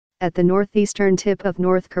at the northeastern tip of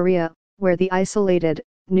North Korea, where the isolated,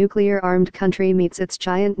 nuclear-armed country meets its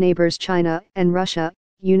giant neighbors China and Russia.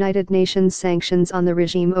 United Nations sanctions on the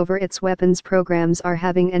regime over its weapons programs are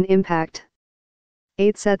having an impact.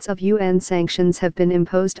 8 sets of UN sanctions have been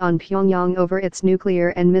imposed on Pyongyang over its nuclear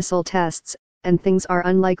and missile tests, and things are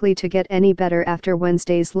unlikely to get any better after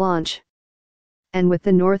Wednesday's launch. And with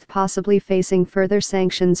the North possibly facing further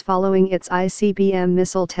sanctions following its ICBM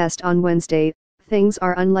missile test on Wednesday, things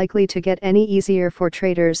are unlikely to get any easier for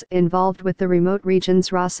traders involved with the remote region's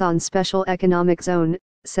Rason Special Economic Zone,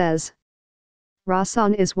 says.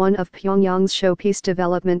 Rason is one of Pyongyang's showpiece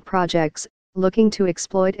development projects, looking to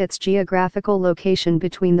exploit its geographical location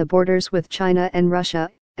between the borders with China and Russia,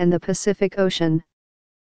 and the Pacific Ocean.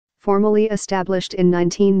 Formally established in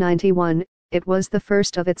 1991, it was the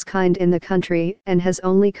first of its kind in the country and has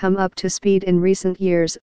only come up to speed in recent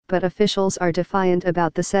years, but officials are defiant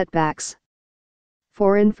about the setbacks.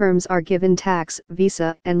 Foreign firms are given tax,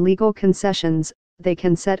 visa, and legal concessions. They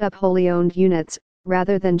can set up wholly owned units,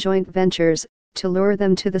 rather than joint ventures, to lure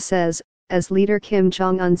them to the CES, as leader Kim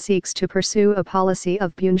Jong-Un seeks to pursue a policy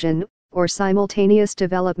of Bunjin, or simultaneous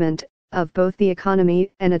development, of both the economy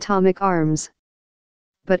and atomic arms.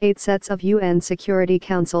 But 8 sets of UN Security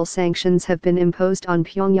Council sanctions have been imposed on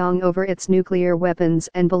Pyongyang over its nuclear weapons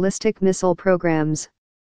and ballistic missile programs.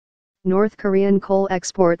 North Korean coal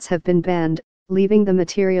exports have been banned, leaving the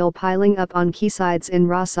material piling up on quaysides in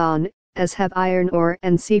Rason, as have iron ore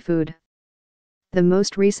and seafood. The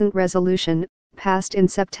most recent resolution, passed in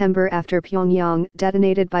September after Pyongyang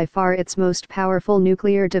detonated by far its most powerful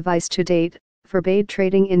nuclear device to date, forbade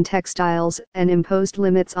trading in textiles and imposed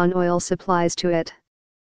limits on oil supplies to it.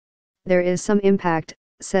 There is some impact,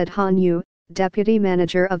 said Han Yu, deputy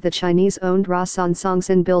manager of the Chinese-owned Rason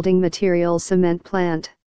Songsan building materials cement plant.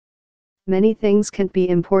 Many things can't be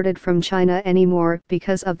imported from China anymore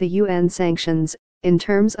because of the UN sanctions. In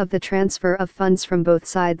terms of the transfer of funds from both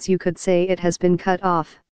sides, you could say it has been cut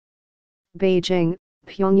off. Beijing,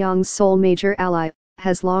 Pyongyang's sole major ally,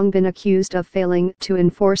 has long been accused of failing to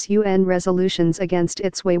enforce UN resolutions against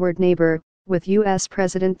its wayward neighbor, with US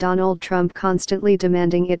President Donald Trump constantly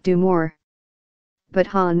demanding it do more. But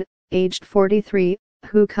Han, aged 43,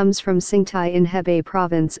 who comes from Xingtai in Hebei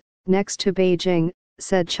province, next to Beijing,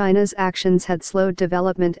 said China's actions had slowed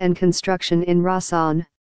development and construction in Rason.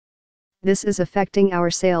 This is affecting our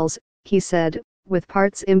sales, he said, with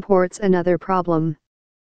parts imports another problem.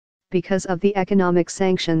 Because of the economic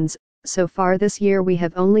sanctions, so far this year we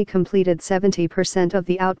have only completed 70% of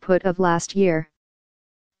the output of last year.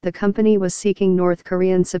 The company was seeking North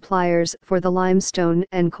Korean suppliers for the limestone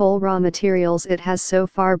and coal raw materials it has so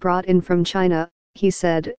far brought in from China, he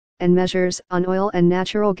said, and measures on oil and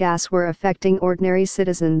natural gas were affecting ordinary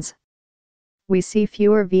citizens. We see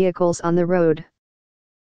fewer vehicles on the road.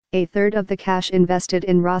 A third of the cash invested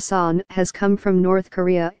in Rason has come from North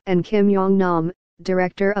Korea, and Kim Yong-nam,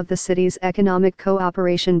 director of the city's Economic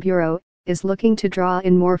Cooperation Bureau, is looking to draw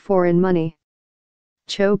in more foreign money.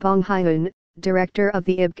 Cho Bong-hyun, director of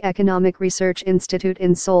the IBK Economic Research Institute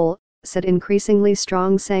in Seoul, said increasingly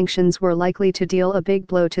strong sanctions were likely to deal a big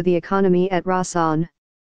blow to the economy at Rason.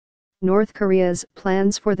 North Korea's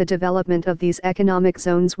plans for the development of these economic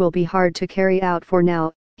zones will be hard to carry out for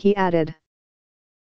now, he added.